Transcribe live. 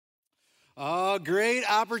Oh, great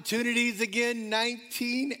opportunities again.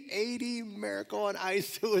 1980 Miracle on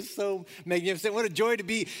Ice. It was so magnificent. What a joy to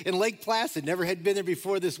be in Lake Placid. Never had been there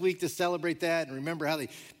before this week to celebrate that and remember how they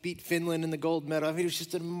beat Finland in the gold medal. I mean, it was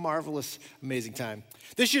just a marvelous, amazing time.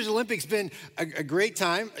 This year's Olympics been a great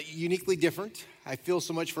time, uniquely different. I feel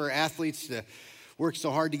so much for our athletes to work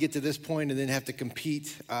so hard to get to this point and then have to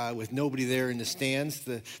compete with nobody there in the stands,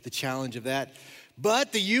 the challenge of that.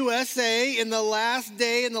 But the USA in the last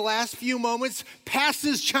day, in the last few moments,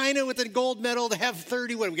 passes China with a gold medal to have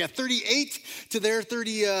 30, what, we got 38 to their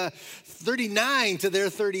 39 to their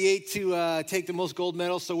 38 to take the most gold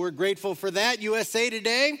medals. So we're grateful for that. USA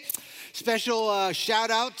today. Special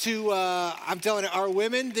shout out to, I'm telling you, our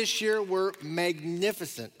women this year were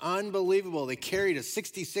magnificent, unbelievable. They carried a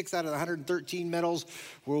 66 out of the 113 medals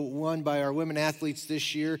were won by our women athletes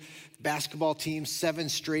this year. Basketball team, 7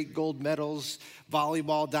 straight gold medals.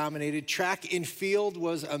 Volleyball dominated. Track and field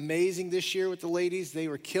was amazing this year with the ladies. They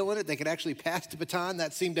were killing it. They could actually pass the baton.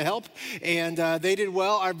 That seemed to help. And they did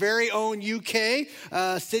well. Our very own UK,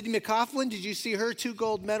 Sydney McLaughlin, did you see her 2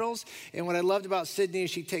 gold medals? And what I loved about Sydney is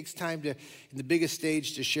she takes time to, in the biggest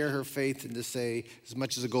stage, to share her faith and to say, as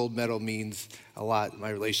much as a gold medal means a lot, my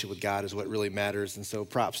relationship with God is what really matters. And so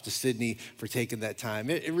props to Sydney for taking that time.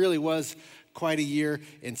 It really was quite a year.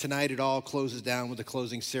 And tonight it all closes down with the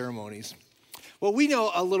closing ceremonies. Well, we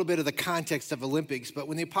know a little bit of the context of Olympics, but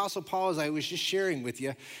when the Apostle Paul, as I was just sharing with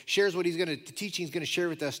you, shares what the teaching he's going to share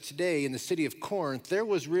with us today in the city of Corinth, there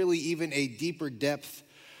was really even a deeper depth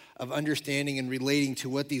of understanding and relating to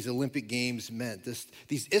what these Olympic Games meant.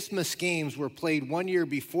 These Isthmus Games were played 1 year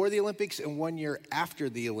before the Olympics and 1 year after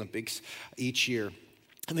the Olympics each year.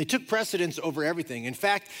 And they took precedence over everything. In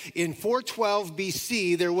fact, in 412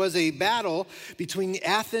 BC, there was a battle between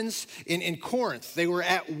Athens and Corinth. They were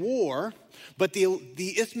at war. But the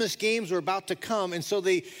Isthmus Games were about to come, and so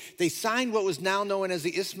they signed what was now known as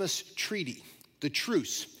the Isthmus Treaty, the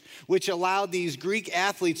truce, which allowed these Greek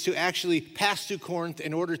athletes to actually pass through Corinth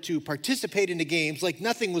in order to participate in the games like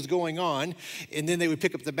nothing was going on, and then they would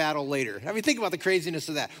pick up the battle later. I mean, think about the craziness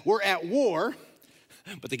of that. We're at war,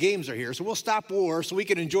 but the games are here, so we'll stop war so we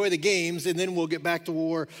can enjoy the games, and then we'll get back to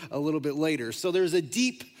war a little bit later. So there's a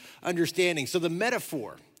deep understanding. So the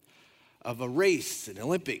metaphor of a race, an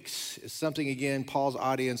Olympics, is something, again, Paul's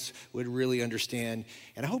audience would really understand.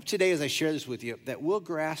 And I hope today, as I share this with you, that we'll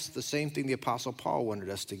grasp the same thing the Apostle Paul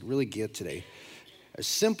wanted us to really get today. A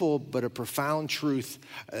simple but a profound truth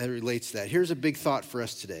that relates to that. Here's a big thought for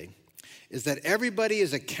us today, is that everybody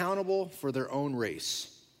is accountable for their own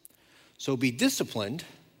race. So be disciplined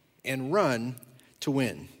and run to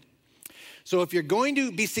win. So if you're going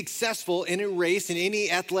to be successful in a race, in any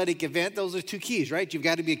athletic event, those are 2 keys, right? You've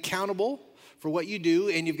got to be accountable for what you do,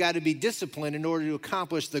 and you've got to be disciplined in order to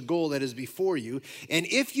accomplish the goal that is before you. And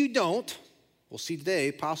if you don't, we'll see today,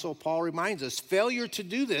 Apostle Paul reminds us, failure to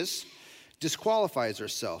do this disqualifies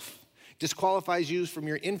yourself, disqualifies you from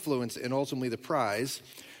your influence and ultimately the prize.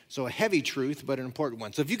 So a heavy truth, but an important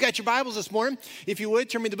one. So if you got your Bibles this morning, if you would,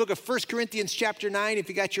 turn me to the book of 1 Corinthians chapter 9. If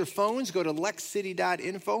you got your phones, go to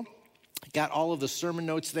lexcity.info. Got all of the sermon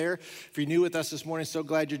notes there. If you're new with us this morning, so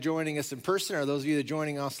glad you're joining us in person, or those of you that are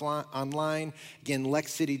joining us online, again,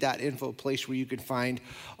 lexcity.info, a place where you can find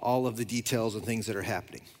all of the details and things that are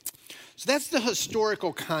happening. So that's the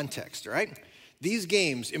historical context, right? These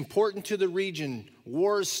games, important to the region,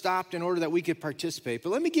 wars stopped in order that we could participate.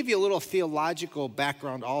 But let me give you a little theological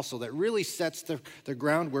background also that really sets the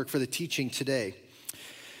groundwork for the teaching today.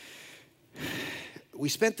 We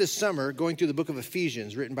spent this summer going through the book of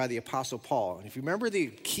Ephesians written by the Apostle Paul. And if you remember, the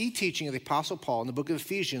key teaching of the Apostle Paul in the book of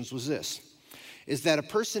Ephesians was this, is that a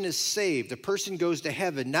person is saved. A person goes to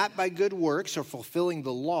heaven not by good works or fulfilling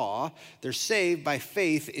the law. They're saved by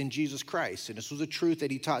faith in Jesus Christ. And this was a truth that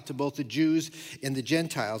he taught to both the Jews and the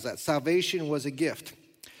Gentiles, that salvation was a gift.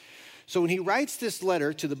 So when he writes this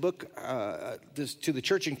letter to the book, to the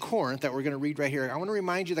church in Corinth that we're going to read right here, I want to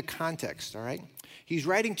remind you the context, all right? He's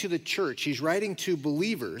writing to the church. He's writing to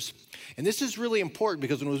believers. And this is really important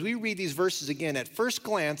because when we read these verses again, at first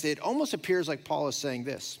glance, it almost appears like Paul is saying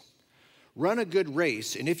this. Run a good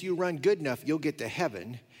race, and if you run good enough, you'll get to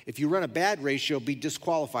heaven. If you run a bad race, you'll be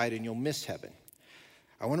disqualified and you'll miss heaven.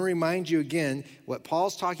 I want to remind you again what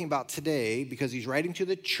Paul's talking about today, because he's writing to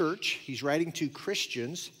the church, he's writing to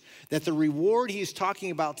Christians, that the reward he's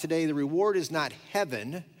talking about today, the reward is not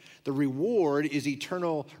heaven. The reward is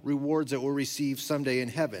eternal rewards that we'll receive someday in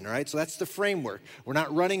heaven, all right? So that's the framework. We're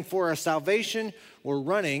not running for our salvation. We're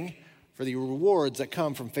running for the rewards that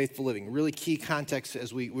come from faithful living. Really key context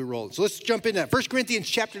as we roll. So let's jump into that. 1 Corinthians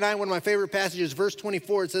chapter 9, one of my favorite passages, verse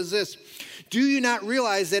 24, it says this: do you not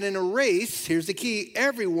realize that in a race, here's the key,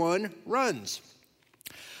 everyone runs?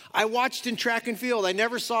 I watched in track and field. I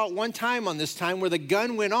never saw it one time on this time where the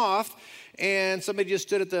gun went off and somebody just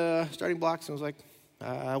stood at the starting blocks and was like,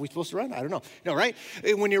 are we supposed to run? I don't know. No, right?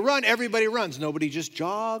 When you run, everybody runs. Nobody just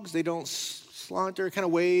jogs. They don't saunter, kind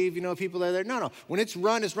of wave, people that are there. No. When it's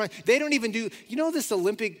run, it's run. They don't even do, this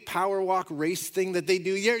Olympic power walk race thing that they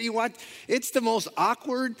do. You watch, it's the most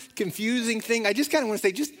awkward, confusing thing. I just kind of want to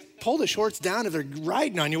say, just pull the shorts down if they're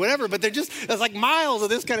riding on you, whatever. But it's like miles of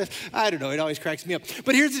this kind of, I don't know. It always cracks me up.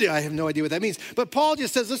 But here's the deal. I have no idea what that means. But Paul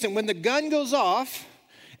just says, listen, when the gun goes off,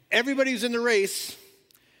 everybody who's in the race,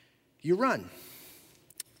 you run.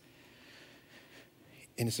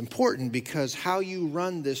 And it's important because how you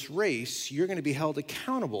run this race, you're going to be held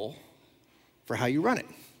accountable for how you run it.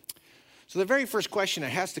 So the very first question that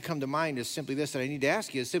has to come to mind is simply this, that I need to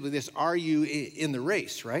ask you is simply this: are you in the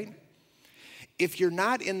race, right? If you're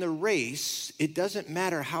not in the race, it doesn't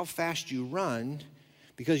matter how fast you run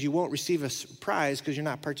because you won't receive a prize because you're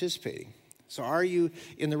not participating. So are you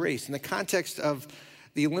in the race? In the context of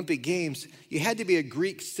the Olympic Games, you had to be a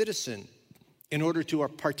Greek citizen in order to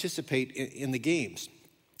participate in the games.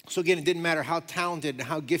 So again, it didn't matter how talented and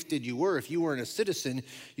how gifted you were. If you weren't a citizen,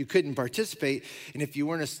 you couldn't participate. And if you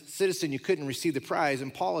weren't a citizen, you couldn't receive the prize.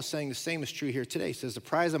 And Paul is saying the same is true here today. He says the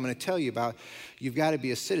prize I'm going to tell you about, you've got to be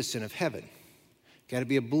a citizen of heaven. You've got to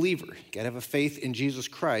be a believer. You've got to have a faith in Jesus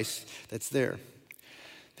Christ that's there.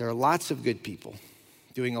 There are lots of good people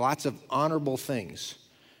doing lots of honorable things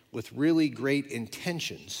with really great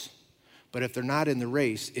intentions. But if they're not in the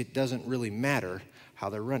race, it doesn't really matter how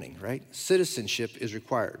they're running, right? Citizenship is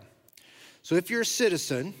required. So if you're a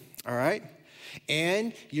citizen, all right,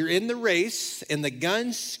 and you're in the race and the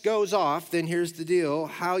gun goes off, then here's the deal.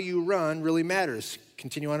 How you run really matters.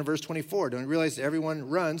 Continue on in verse 24. Don't realize that everyone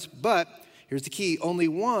runs, but here's the key. Only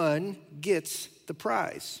one gets the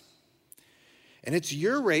prize. And it's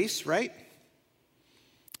your race, right?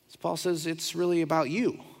 As Paul says, it's really about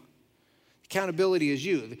you. Accountability is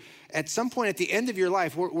you. At some point at the end of your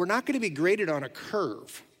life, we're not going to be graded on a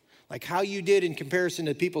curve, like how you did in comparison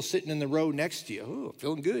to people sitting in the row next to you. Oh,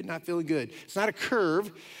 feeling good, not feeling good. It's not a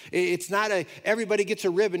curve. It's not everybody gets a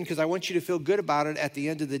ribbon because I want you to feel good about it at the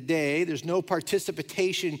end of the day. There's no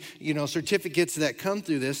participation, certificates that come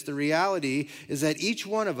through this. The reality is that each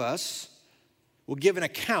one of us will give an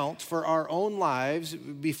account for our own lives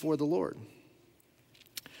before the Lord.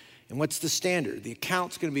 And what's the standard? The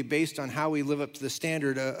account's going to be based on how we live up to the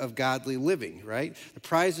standard of godly living, right? The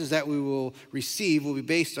prizes that we will receive will be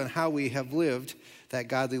based on how we have lived that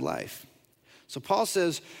godly life. So Paul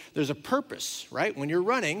says there's a purpose, right? When you're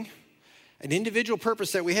running, an individual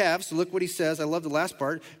purpose that we have. So look what he says. I love the last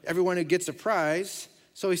part. Everyone who gets a prize.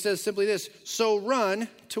 So he says simply this: so run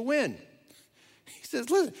to win. He says,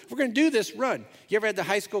 listen, if we're going to do this, run. You ever had the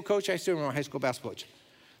high school coach? I still remember my high school basketball coach.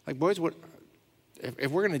 Like, boys,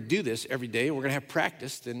 if we're going to do this every day, we're going to have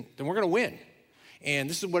practice, then we're going to win. And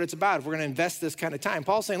this is what it's about. If we're going to invest this kind of time.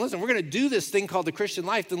 Paul's saying, listen, we're going to do this thing called the Christian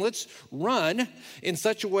life, then let's run in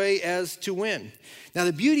such a way as to win. Now,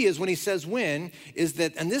 the beauty is when he says win is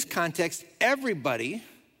that in this context, everybody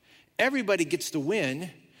gets to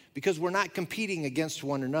win because we're not competing against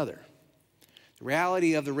one another. The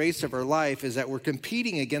reality of the race of our life is that we're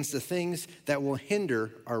competing against the things that will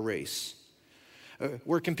hinder our race.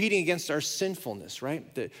 We're competing against our sinfulness, right?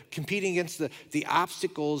 Competing against the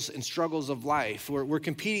obstacles and struggles of life. We're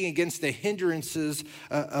competing against the hindrances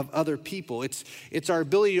of other people. It's our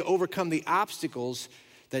ability to overcome the obstacles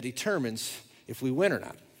that determines if we win or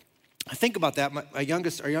not. I think about that. Our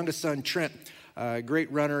youngest son, Trent, a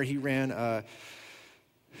great runner. He ran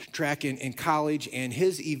track in college, and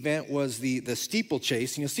his event was the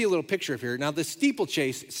steeplechase. And you'll see a little picture of here. Now, the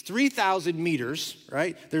steeplechase is 3,000 meters,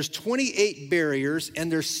 right? There's 28 barriers,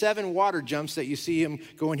 and there's 7 water jumps that you see him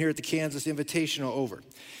going here at the Kansas Invitational over.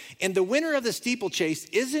 And the winner of the steeplechase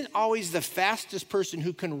isn't always the fastest person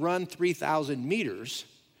who can run 3,000 meters.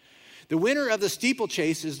 The winner of the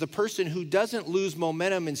steeplechase is the person who doesn't lose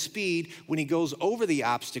momentum and speed when he goes over the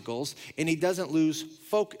obstacles, and he doesn't lose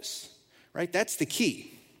focus, right? That's the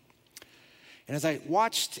key. And as I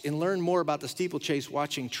watched and learned more about the steeplechase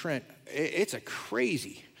watching Trent, it's a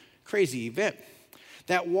crazy, crazy event.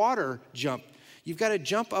 That water jump, you've got to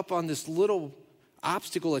jump up on this little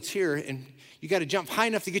obstacle that's here, and you got to jump high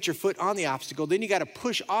enough to get your foot on the obstacle. Then you got to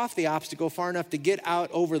push off the obstacle far enough to get out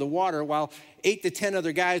over the water while 8 to 10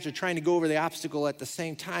 other guys are trying to go over the obstacle at the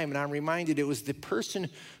same time. And I'm reminded it was the person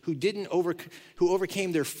who who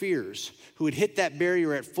overcame their fears, who had hit that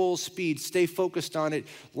barrier at full speed, stay focused on it,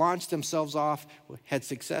 launched themselves off, had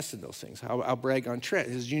success in those things. I'll brag on Trent.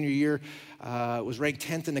 His junior year was ranked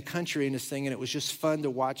 10th in the country in this thing, and it was just fun to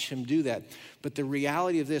watch him do that. But the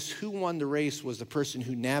reality of this, who won the race was the person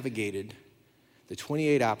who navigated the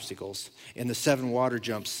 28 obstacles and the 7 water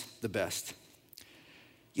jumps the best.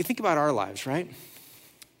 You think about our lives, right?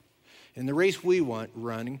 In the race we want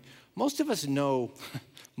running, most of us know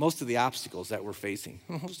most of the obstacles that we're facing.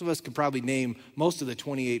 Most of us could probably name most of the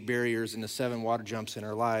 28 barriers and the 7 water jumps in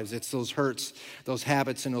our lives. It's those hurts, those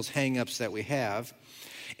habits, and those hang-ups that we have.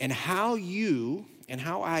 And how you and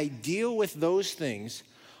how I deal with those things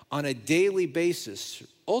on a daily basis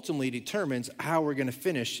ultimately determines how we're going to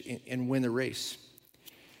finish and win the race.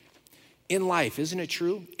 In life, isn't it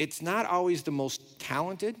true? It's not always the most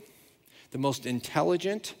talented, the most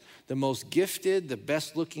intelligent, the most gifted, the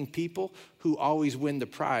best looking people who always win the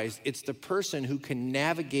prize. It's the person who can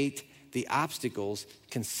navigate the obstacles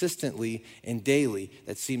consistently and daily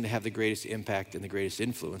that seem to have the greatest impact and the greatest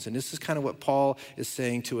influence. And this is kind of what Paul is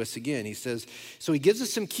saying to us again. He says, so he gives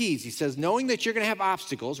us some keys. He says, knowing that you're going to have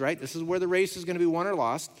obstacles, right? This is where the race is going to be won or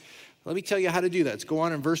lost. Let me tell you how to do that. Let's go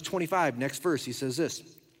on in verse 25. Next verse, he says this.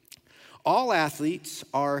 All athletes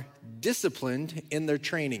are disciplined in their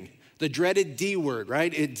training. The dreaded D word,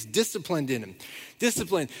 right? It's disciplined in them.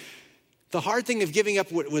 Discipline. The hard thing of giving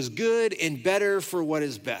up what was good and better for what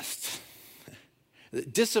is best.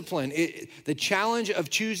 Discipline. The challenge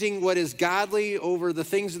of choosing what is godly over the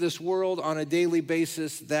things of this world on a daily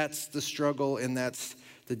basis, that's the struggle and that's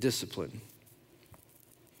the discipline.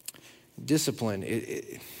 Discipline.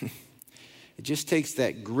 It just takes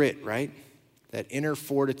that grit, right? That inner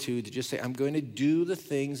fortitude to just say, I'm going to do the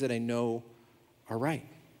things that I know are right.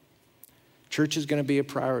 Church is going to be a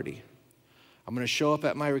priority. I'm going to show up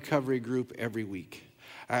at my recovery group every week.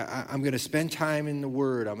 I'm going to spend time in the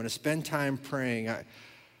Word. I'm going to spend time praying. I'm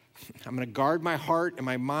going to guard my heart and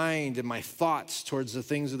my mind and my thoughts towards the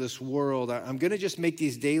things of this world. I'm going to just make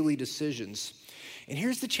these daily decisions. And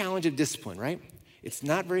here's the challenge of discipline, right? It's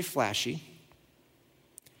not very flashy.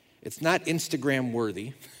 It's not Instagram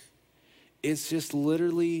worthy. It's just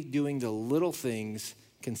literally doing the little things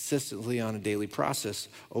consistently on a daily process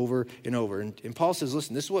over and over. And Paul says,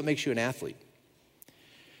 listen, this is what makes you an athlete.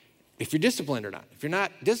 If you're disciplined or not. If you're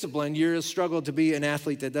not disciplined, you're a struggle to be an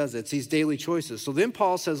athlete that does it. It's these daily choices. So then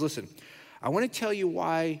Paul says, listen, I want to tell you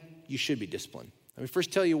why you should be disciplined. Let me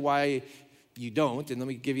first tell you why you don't, and let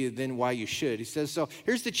me give you then why you should. He says, so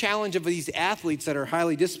here's the challenge of these athletes that are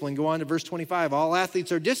highly disciplined. Go on to verse 25. All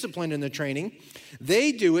athletes are disciplined in their training.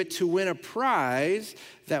 They do it to win a prize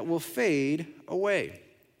that will fade away.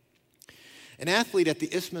 An athlete at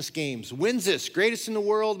the Isthmus Games wins this, greatest in the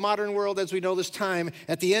world, modern world as we know this time.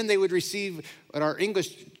 At the end, they would receive what our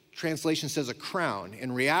English translation says a crown.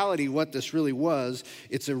 In reality, what this really was,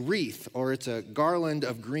 it's a wreath or it's a garland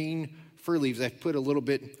of green fir leaves. I've put a little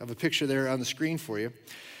bit of a picture there on the screen for you.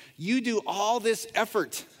 You do all this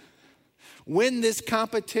effort, win this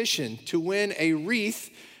competition to win a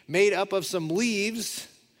wreath made up of some leaves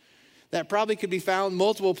that probably could be found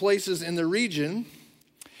multiple places in the region.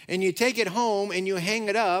 And you take it home and you hang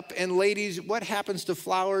it up. And ladies, what happens to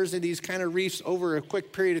flowers and these kind of wreaths over a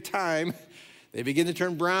quick period of time? They begin to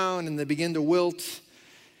turn brown and they begin to wilt.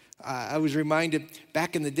 I was reminded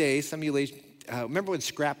back in the day, some of you ladies, remember when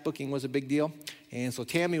scrapbooking was a big deal? And so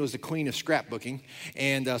Tammy was the queen of scrapbooking.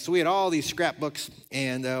 And so we had all these scrapbooks.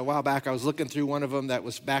 And a while back, I was looking through one of them that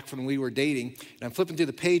was back when we were dating. And I'm flipping through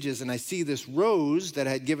the pages, and I see this rose that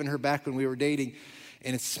I had given her back when we were dating.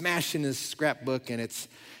 And it's smashed in this scrapbook, and it's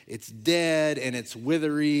dead, and it's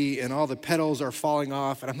withery, and all the petals are falling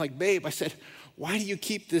off. And I'm like, babe, I said, why do you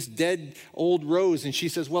keep this dead old rose? And she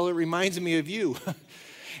says, well, it reminds me of you.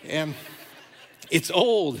 And it's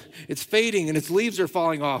old, it's fading, and its leaves are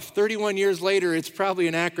falling off. 31 years later, it's probably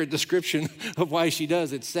an accurate description of why she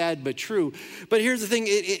does. It's sad but true. But here's the thing,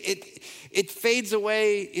 it fades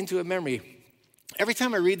away into a memory. Every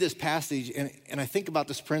time I read this passage and I think about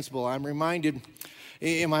this principle, I'm reminded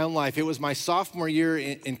in my own life. It was my sophomore year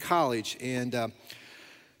in college, and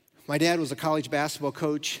my dad was a college basketball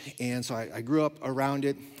coach, and so I grew up around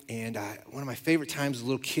it. And one of my favorite times as a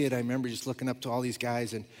little kid, I remember just looking up to all these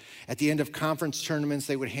guys, and at the end of conference tournaments,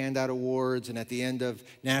 they would hand out awards, and at the end of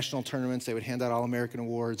national tournaments, they would hand out All-American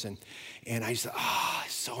awards, and I just thought,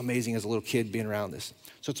 it's so amazing as a little kid being around this.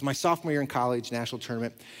 So it's my sophomore year in college, national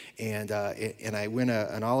tournament, and I win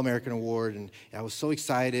an All-American award, and I was so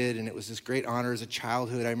excited, and it was this great honor as a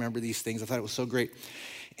childhood. I remember these things. I thought it was so great.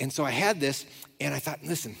 And so I had this, and I thought,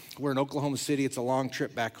 listen, we're in Oklahoma City. It's a long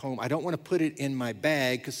trip back home. I don't want to put it in my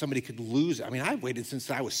bag because somebody could lose it. I mean, I waited since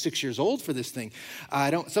I was 6 years old for this thing.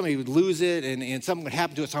 Somebody would lose it, and something would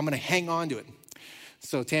happen to it, so I'm going to hang on to it.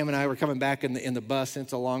 So Tam and I were coming back in the bus, and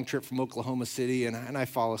it's a long trip from Oklahoma City, and I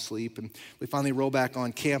fall asleep, and we finally roll back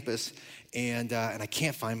on campus, and I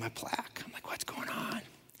can't find my plaque. I'm like, what's going on?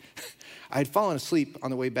 I had fallen asleep on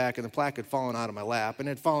the way back, and the plaque had fallen out of my lap, and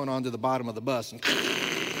it had fallen onto the bottom of the bus. And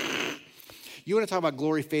you want to talk about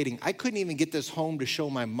glory fading? I couldn't even get this home to show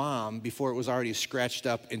my mom before it was already scratched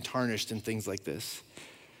up and tarnished and things like this.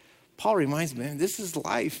 Paul reminds me, man, this is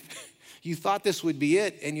life. You thought this would be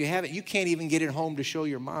it, and you haven't. You can't even get it home to show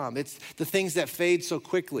your mom. It's the things that fade so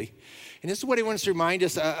quickly. And this is what he wants to remind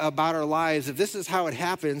us about our lives. If this is how it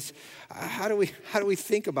happens, how do we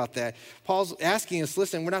think about that? Paul's asking us,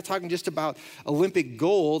 listen, we're not talking just about Olympic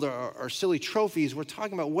gold or silly trophies. We're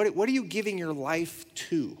talking about what are you giving your life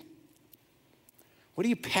to? What are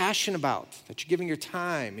you passionate about that you're giving your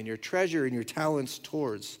time and your treasure and your talents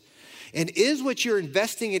towards? And is what you're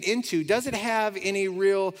investing it into, does it have any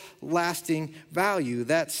real lasting value?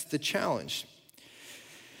 That's the challenge.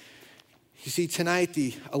 You see, tonight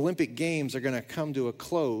the Olympic Games are going to come to a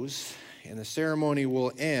close, and the ceremony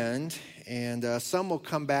will end, and some will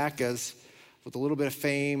come back with a little bit of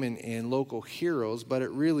fame and local heroes, but it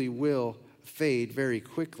really will fade very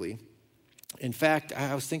quickly. In fact,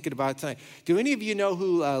 I was thinking about it tonight. Do any of you know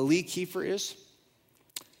who Lee Kiefer is?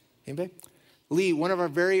 Anybody? Lee, one of our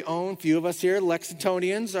very own, few of us here,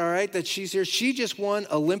 Lexingtonians, all right, that she's here. She just won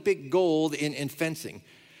Olympic gold in fencing.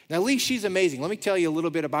 Now, Lee, she's amazing. Let me tell you a little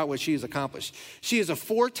bit about what she has accomplished. She is a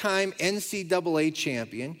 4-time NCAA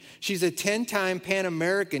champion. She's a 10-time Pan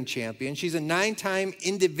American champion. She's a 9-time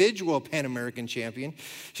individual Pan American champion.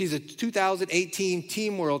 She's a 2018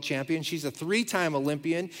 Team World champion. She's a 3-time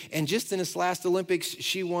Olympian. And just in this last Olympics,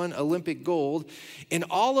 she won Olympic gold. In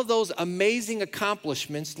all of those amazing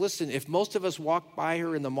accomplishments, listen, if most of us walked by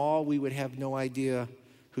her in the mall, we would have no idea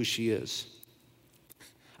who she is.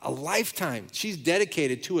 A lifetime. She's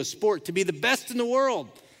dedicated to a sport to be the best in the world.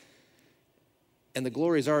 And the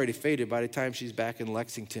glory's already faded. By the time she's back in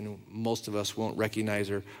Lexington, most of us won't recognize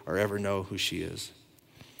her or ever know who she is.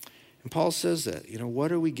 And Paul says that,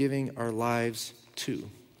 what are we giving our lives to?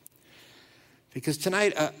 Because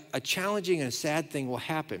tonight, a challenging and a sad thing will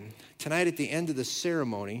happen. Tonight, at the end of the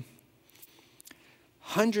ceremony,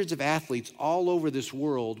 hundreds of athletes all over this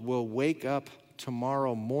world will wake up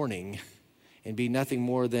tomorrow morning and be nothing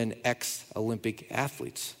more than ex-Olympic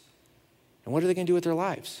athletes. And what are they going to do with their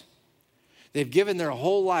lives? They've given their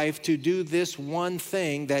whole life to do this one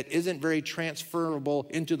thing that isn't very transferable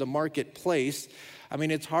into the marketplace. I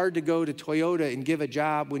mean, it's hard to go to Toyota and give a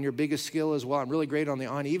job when your biggest skill is, well, I'm really great on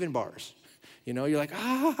the uneven bars. You're like,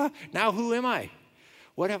 now who am I?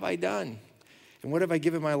 What have I done? And what have I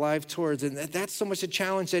given my life towards? And that's so much a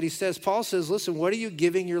challenge that he says. Paul says, listen, what are you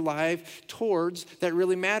giving your life towards that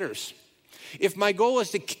really matters? If my goal is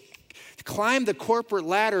to climb the corporate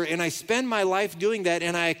ladder and I spend my life doing that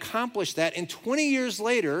and I accomplish that, and 20 years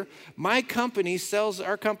later, my company sells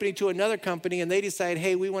our company to another company and they decide,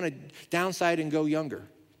 hey, we want to downsize and go younger.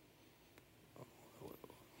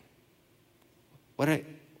 What did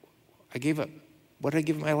I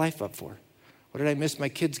give my life up for? What did I miss my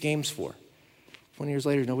kids' games for? 20 years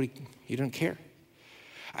later, you don't care.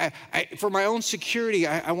 For my own security,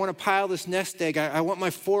 I want to pile this nest egg. I want my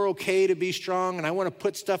 401k to be strong, and I want to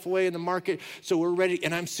put stuff away in the market so we're ready,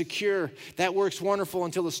 and I'm secure. That works wonderful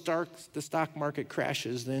until the stock market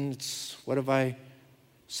crashes. Then it's, what have I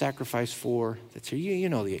sacrificed for? That's here. You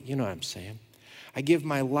know what I'm saying. I give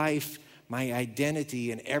my life, my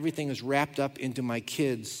identity, and everything is wrapped up into my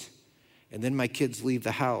kids. And then my kids leave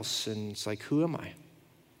the house, and it's like, who am I?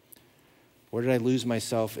 Where did I lose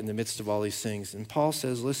myself in the midst of all these things? And Paul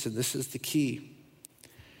says, listen, this is the key.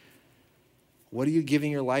 What are you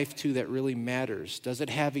giving your life to that really matters? Does it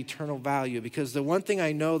have eternal value? Because the one thing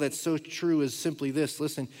I know that's so true is simply this.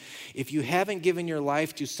 Listen, if you haven't given your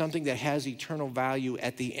life to something that has eternal value,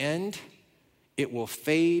 at the end, it will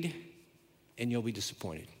fade and you'll be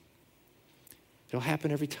disappointed. It'll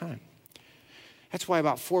happen every time. That's why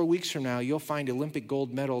about 4 weeks from now, you'll find Olympic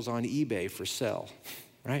gold medals on eBay for sale,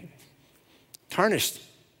 right? Tarnished.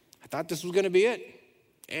 I thought this was going to be it,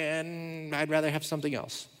 and I'd rather have something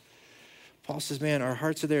else. Paul says, man, our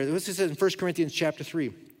hearts are there. This is in 1 Corinthians chapter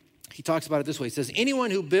 3. He talks about it this way. He says, anyone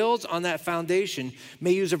who builds on that foundation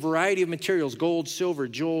may use a variety of materials, gold, silver,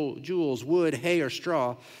 jewels, wood, hay, or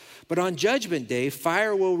straw. But on Judgment Day,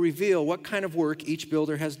 fire will reveal what kind of work each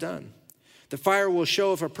builder has done. The fire will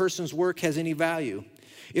show if a person's work has any value.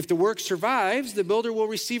 If the work survives, the builder will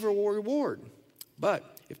receive a reward.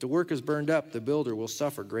 But if the work is burned up, the builder will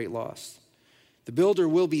suffer great loss. The builder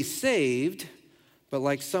will be saved, but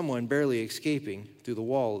like someone barely escaping through the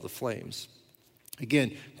wall of the flames.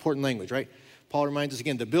 Again, important language, right? Paul reminds us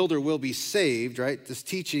again, the builder will be saved, right? This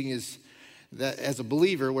teaching is that as a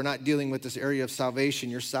believer, we're not dealing with this area of salvation.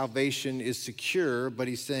 Your salvation is secure, but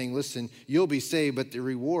he's saying, listen, you'll be saved, but the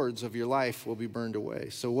rewards of your life will be burned away.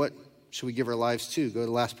 So what should we give our lives to? Go to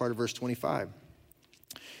the last part of verse 25.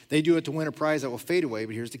 They do it to win a prize that will fade away,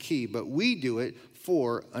 but here's the key. But we do it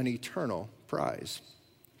for an eternal prize.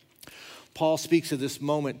 Paul speaks of this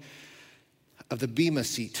moment of the bema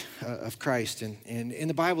seat of Christ. And in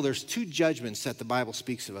the Bible, there's two judgments that the Bible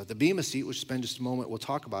speaks about. The bema seat, which spend just a moment, we'll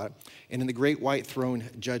talk about it, and in the great white throne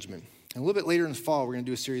judgment. And a little bit later in the fall, we're going to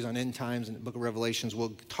do a series on end times and the book of Revelations.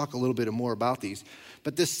 We'll talk a little bit more about these.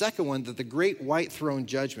 But this second one, the great white throne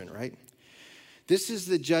judgment, right? This is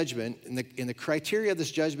the judgment, and the criteria of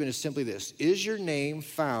this judgment is simply this. Is your name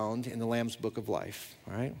found in the Lamb's book of life?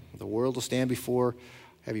 All right? The world will stand before,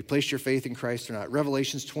 have you placed your faith in Christ or not?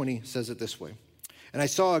 Revelations 20 says it this way. And I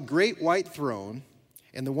saw a great white throne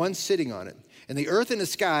and the one sitting on it. And the earth and the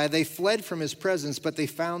sky, they fled from his presence, but they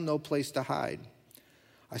found no place to hide.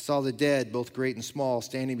 I saw the dead, both great and small,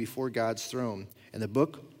 standing before God's throne. And the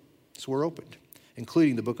books were opened,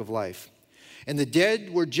 including the book of life. And the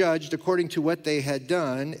dead were judged according to what they had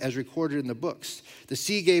done, as recorded in the books. The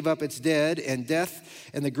sea gave up its dead, and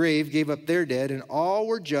death and the grave gave up their dead, and all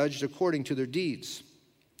were judged according to their deeds.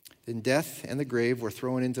 Then death and the grave were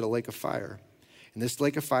thrown into the lake of fire. And this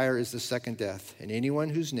lake of fire is the second death. And anyone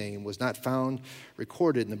whose name was not found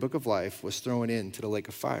recorded in the book of life was thrown into the lake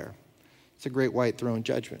of fire. It's a great white throne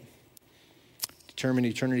judgment. Determine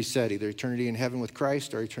eternity set, either eternity in heaven with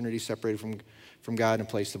Christ or eternity separated from God in a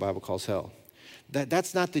place the Bible calls hell.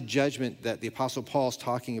 That's not the judgment that the Apostle Paul is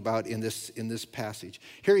talking about in this passage.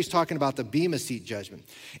 Here he's talking about the Bema Seat judgment.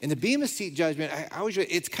 In the Bema Seat judgment,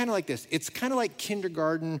 it's kind of like this. It's kind of like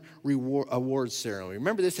kindergarten awards ceremony.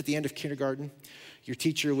 Remember this at the end of kindergarten? Your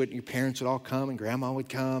parents would all come, and grandma would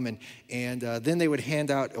come, and then they would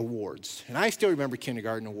hand out awards. And I still remember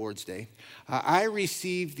kindergarten awards day. I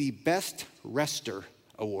received the Best Rester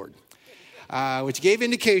Award. Which gave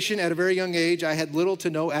indication at a very young age I had little to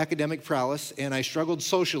no academic prowess, and I struggled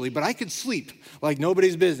socially, but I could sleep like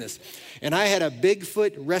nobody's business. And I had a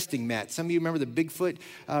Bigfoot resting mat. Some of you remember the Bigfoot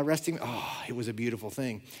resting? Oh, it was a beautiful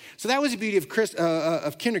thing. So that was the beauty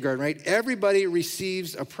of kindergarten, right? Everybody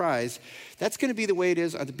receives a prize. That's going to be the way it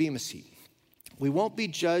is at the Bema Seat. We won't be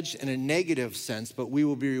judged in a negative sense, but we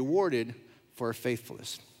will be rewarded for our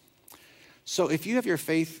faithfulness. So if you have your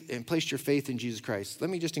faith and placed your faith in Jesus Christ, let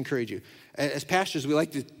me just encourage you. As pastors, we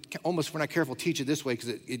like to almost, if we're not careful, teach it this way because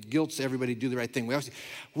it guilts everybody to do the right thing. We always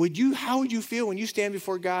say, how would you feel when you stand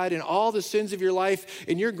before God and all the sins of your life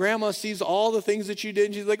and your grandma sees all the things that you did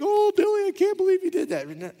and she's like, oh, Billy, I can't believe you did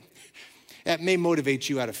that. That may motivate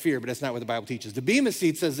you out of fear, but that's not what the Bible teaches. The Bema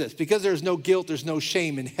Seat says this, because there's no guilt, there's no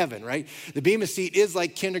shame in heaven, right? The Bema Seat is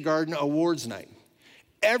like kindergarten awards night.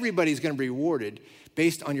 Everybody's going to be rewarded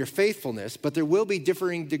based on your faithfulness, but there will be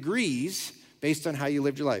differing degrees based on how you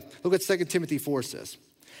lived your life. Look what 2 Timothy 4 says.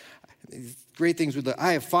 Great things with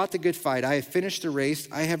I have fought the good fight. I have finished the race.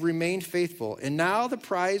 I have remained faithful. And now the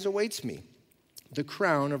prize awaits me, the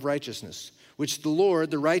crown of righteousness, which the Lord,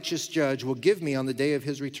 the righteous judge, will give me on the day of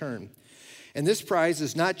his return. And this prize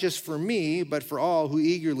is not just for me, but for all who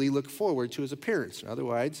eagerly look forward to his appearance. In other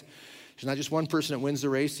words, there's not just one person that wins the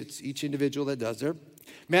race. It's each individual that does it.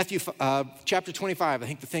 Matthew chapter 25, I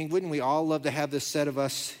think the thing, wouldn't we all love to have this said of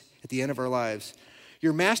us at the end of our lives?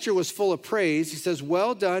 Your master was full of praise. He says,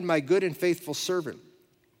 well done, my good and faithful servant.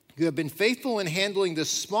 You have been faithful in handling this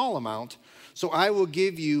small amount, so I will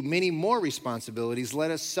give you many more responsibilities.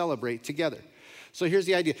 Let us celebrate together. So here's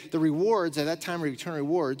the idea. The rewards, at that time, return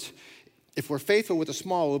rewards, if we're faithful with the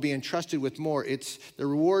small, we'll be entrusted with more. The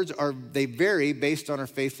rewards they vary based on our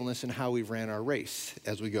faithfulness and how we've ran our race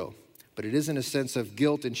as we go. But it isn't a sense of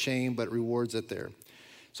guilt and shame, but rewards it there.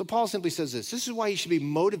 So Paul simply says this is why you should be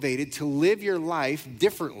motivated to live your life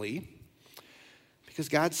differently, because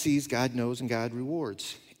God sees, God knows, and God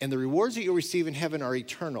rewards. And the rewards that you'll receive in heaven are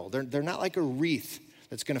eternal. They're not like a wreath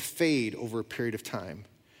that's going to fade over a period of time.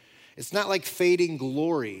 It's not like fading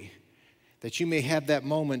glory that you may have that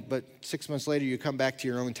moment, but 6 months later you come back to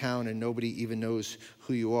your own town and nobody even knows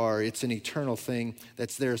who you are. It's an eternal thing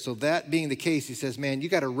that's there. So that being the case, he says, man, you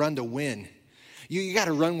got to run to win. You got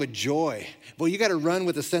to run with joy. Well, you got to run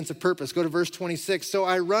with a sense of purpose. Go to verse 26. So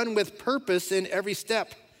I run with purpose in every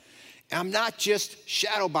step. I'm not just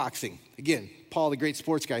shadow boxing. Again, Paul, the great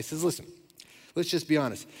sports guy, says, listen, let's just be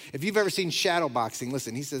honest. If you've ever seen shadow boxing,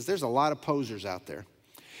 listen, he says there's a lot of posers out there.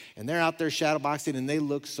 And they're out there shadowboxing, and they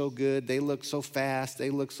look so good. They look so fast. They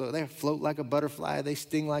float like a butterfly. They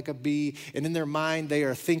sting like a bee. And in their mind,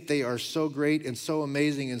 think they are so great and so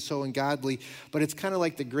amazing and so ungodly. But it's kind of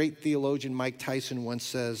like the great theologian Mike Tyson once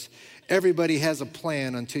says, everybody has a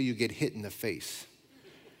plan until you get hit in the face.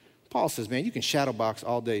 Paul says, man, you can shadowbox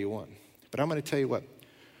all day you want. But I'm going to tell you what.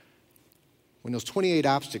 When those 28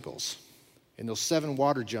 obstacles and those 7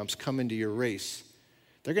 water jumps come into your race,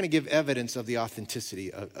 they're going to give evidence of the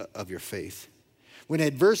authenticity of your faith. When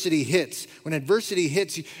adversity hits,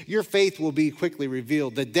 your faith will be quickly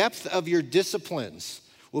revealed. The depth of your disciplines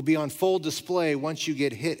will be on full display once you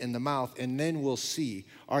get hit in the mouth, and then we'll see,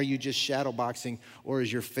 are you just shadowboxing or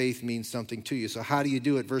does your faith mean something to you? So how do you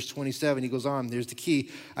do it? Verse 27, he goes on, there's the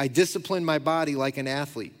key. I discipline my body like an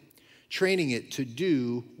athlete, training it to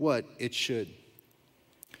do what it should.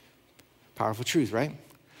 Powerful truth, right?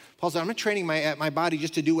 Paul said, I'm not training my body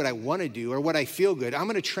just to do what I want to do or what I feel good. I'm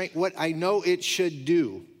going to train what I know it should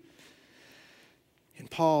do. And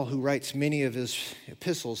Paul, who writes many of his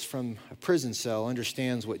epistles from a prison cell,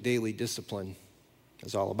 understands what daily discipline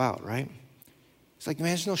is all about, right? It's like, man,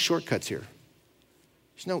 there's no shortcuts here.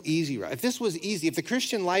 There's no easy route. If this was easy, if the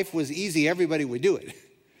Christian life was easy, everybody would do it.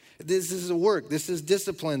 This is a work. This is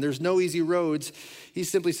discipline. There's no easy roads. He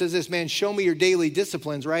simply says this, man, show me your daily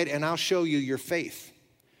disciplines, right? And I'll show you your faith.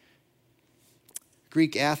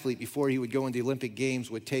 Greek athlete, before he would go into the Olympic Games,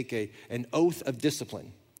 would take an oath of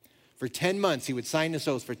discipline. For 10 months, he would sign this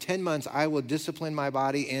oath. For 10 months, I will discipline my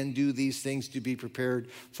body and do these things to be prepared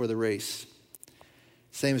for the race.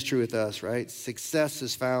 Same is true with us, right? Success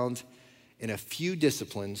is found in a few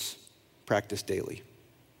disciplines practiced daily.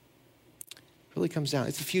 It really comes down.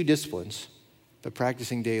 It's a few disciplines, but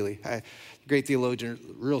practicing daily. Great theologian,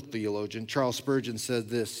 real theologian, Charles Spurgeon said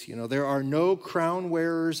this, there are no crown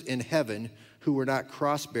wearers in heaven who were not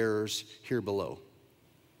cross bearers here below.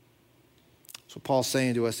 That's what Paul's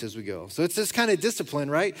saying to us as we go. So it's this kind of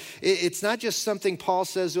discipline, right? It's not just something Paul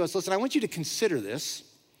says to us. Listen, I want you to consider this,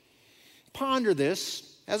 ponder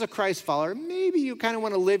this as a Christ follower. Maybe you kind of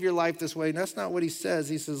want to live your life this way. And that's not what he says.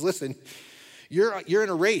 He says, listen, you're in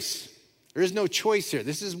a race. There is no choice here.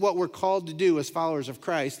 This is what we're called to do as followers of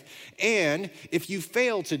Christ. And if you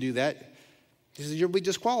fail to do that, he says, you'll be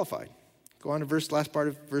disqualified. Go on to last part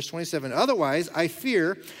of verse 27. Otherwise, I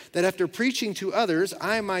fear that after preaching to others,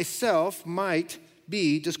 I myself might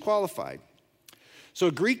be disqualified. So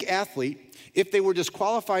a Greek athlete, if they were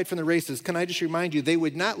disqualified from the races, can I just remind you, they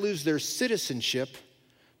would not lose their citizenship,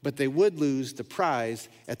 but they would lose the prize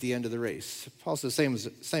at the end of the race. Paul says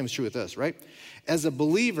the same is true with us, right? As a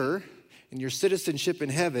believer in your citizenship in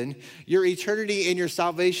heaven, your eternity and your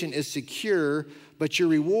salvation is secure, but your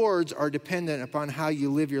rewards are dependent upon how you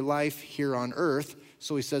live your life here on earth.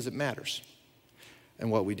 So he says it matters and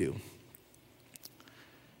what we do.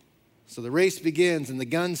 So the race begins and the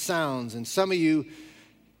gun sounds. And some of you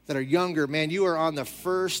that are younger, man, you are on the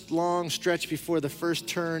first long stretch before the first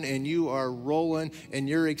turn and you are rolling and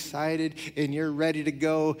you're excited and you're ready to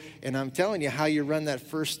go. And I'm telling you, how you run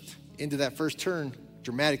into that first turn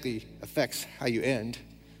dramatically affects how you end.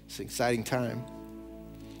 It's an exciting time.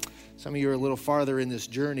 Some of you are a little farther in this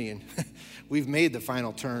journey and we've made the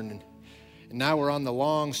final turn and now we're on the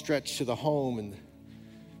long stretch to the home and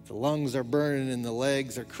the lungs are burning and the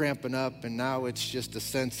legs are cramping up and now it's just a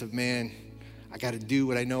sense of, man, I got to do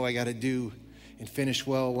what I know I got to do and finish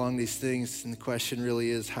well along these things. And the question really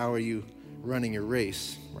is, how are you running your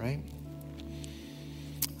race, right?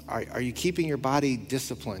 Are you keeping your body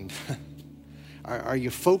disciplined? Are you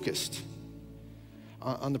focused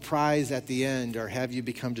on the prize at the end, or have you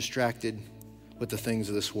become distracted with the things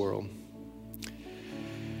of this world?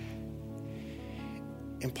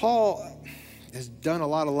 And Paul has done a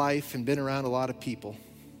lot of life and been around a lot of people.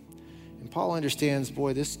 And Paul understands,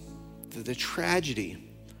 the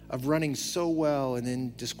tragedy of running so well and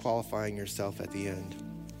then disqualifying yourself at the end.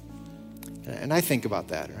 And I think about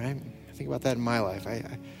that, right? I think about that in my life.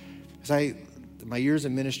 My years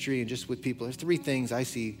in ministry and just with people, there's 3 things I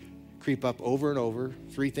see creep up over and over,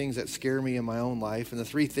 3 things that scare me in my own life. And the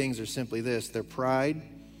 3 things are simply this: their pride,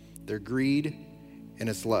 their greed, and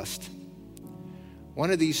its lust. One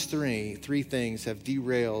of these three things have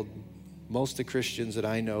derailed most of the Christians that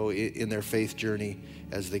I know in their faith journey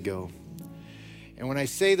as they go. And when I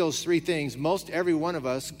say those 3 things, most every one of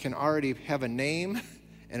us can already have a name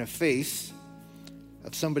and a face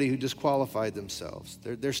of somebody who disqualified themselves.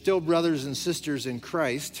 They're still brothers and sisters in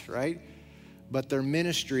Christ, right? But their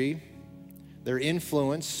ministry, their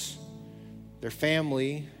influence, their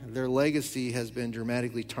family, their legacy has been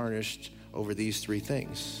dramatically tarnished over these 3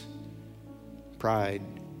 things: pride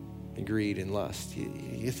and greed and lust.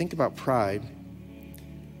 You think about pride.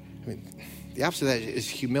 I mean, the opposite of that is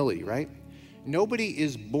humility, right? Nobody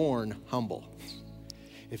is born humble.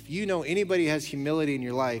 If you know anybody has humility in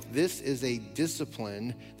your life, this is a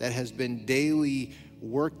discipline that has been daily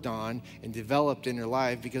worked on and developed in your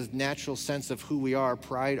life, because natural sense of who we are,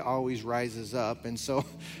 pride always rises up. And so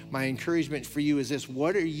my encouragement for you is this: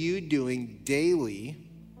 what are you doing daily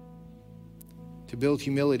to build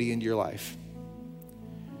humility into your life?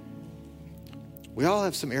 We all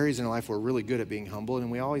have some areas in our life where we're really good at being humble,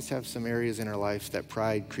 and we always have some areas in our life that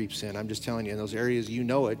pride creeps in. I'm just telling you, in those areas you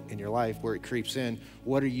know it in your life where it creeps in,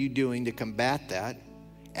 what are you doing to combat that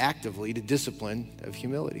actively, to discipline of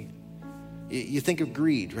humility? You think of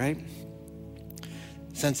greed, right?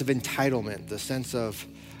 Sense of entitlement, the sense of,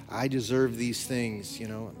 I deserve these things.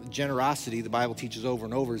 Generosity, the Bible teaches over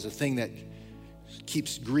and over, is a thing that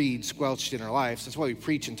keeps greed squelched in our lives. That's why we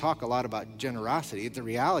preach and talk a lot about generosity. The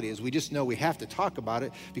reality is we just know we have to talk about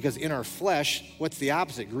it, because in our flesh, what's the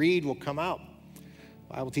opposite? Greed will come out.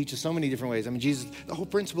 The Bible teaches so many different ways. Jesus, the whole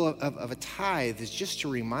principle of a tithe is just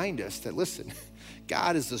to remind us that, listen,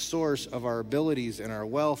 God is the source of our abilities and our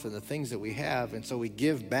wealth and the things that we have, and so we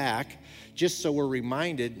give back just so we're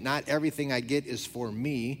reminded not everything I get is for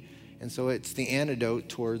me. And so it's the antidote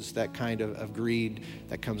towards that kind of greed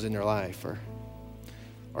that comes in their life.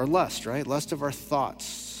 Or lust, right? Lust of our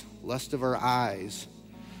thoughts, lust of our eyes.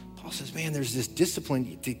 Paul says, man, there's this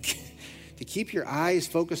discipline to keep your eyes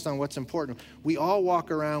focused on what's important. We all walk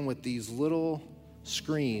around with these little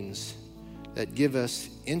screens that give us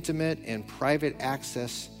intimate and private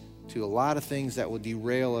access to a lot of things that will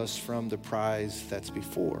derail us from the prize that's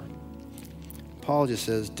before. Paul just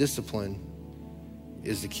says discipline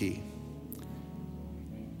is the key.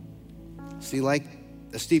 See, like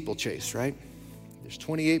a steeplechase, right? There's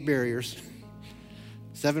 28 barriers,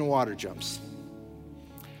 7 water jumps.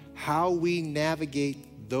 How we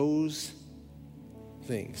navigate those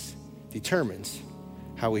things determines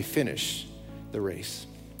how we finish the race.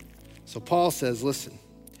 So Paul says, listen,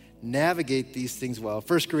 navigate these things well.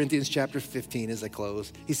 1 Corinthians chapter 15, as I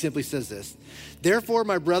close, he simply says this: therefore,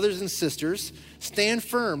 my brothers and sisters, stand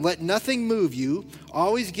firm. Let nothing move you.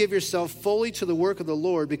 Always give yourself fully to the work of the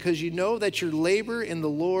Lord, because you know that your labor in the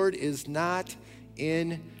Lord is not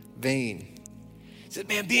in vain. He said,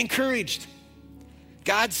 man, be encouraged.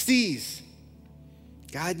 God sees,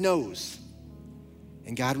 God knows,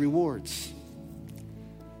 and God rewards.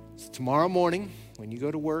 So tomorrow morning, when you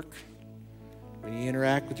go to work, when you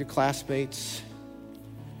interact with your classmates,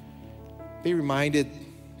 be reminded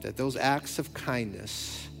that those acts of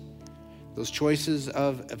kindness, those choices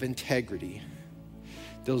of integrity,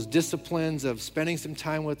 those disciplines of spending some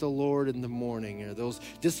time with the Lord in the morning, or those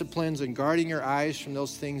disciplines in guarding your eyes from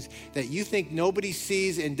those things that you think nobody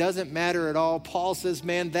sees and doesn't matter at all, Paul says,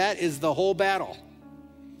 man, that is the whole battle.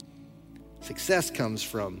 Success comes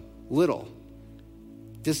from little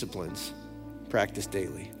disciplines practiced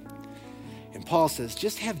daily. And Paul says,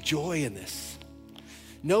 just have joy in this.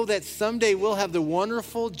 Know that someday we'll have the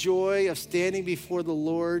wonderful joy of standing before the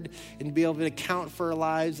Lord and be able to account for our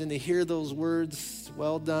lives and to hear those words,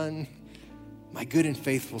 well done, my good and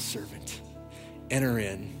faithful servant. Enter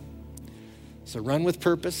in. So run with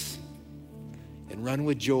purpose, and run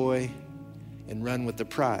with joy, and run with the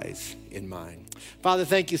prize in mind. Father,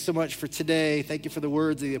 thank you so much for today. Thank you for the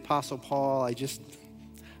words of the Apostle Paul.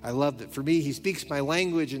 I love that. For me, he speaks my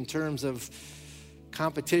language in terms of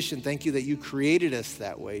competition. Thank you that you created us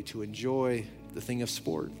that way, to enjoy the thing of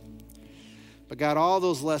sport. But God, all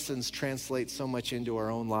those lessons translate so much into our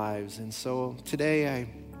own lives. And so today I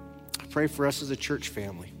pray for us as a church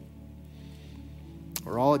family.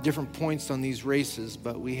 We're all at different points on these races,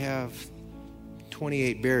 but we have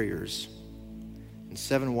 28 barriers and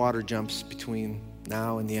 7 water jumps between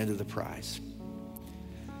now and the end of the prize.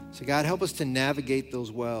 So God, help us to navigate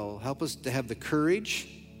those well. Help us to have the courage.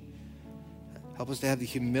 Help us to have the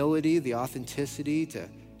humility, the authenticity, to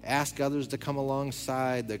ask others to come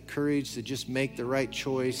alongside, the courage to just make the right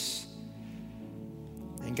choice.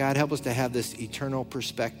 And God, help us to have this eternal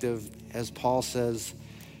perspective, as Paul says,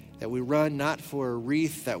 that we run not for a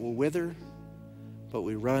wreath that will wither, but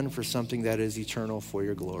we run for something that is eternal for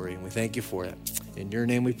your glory. And we thank you for it. In your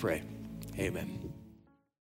name we pray. Amen.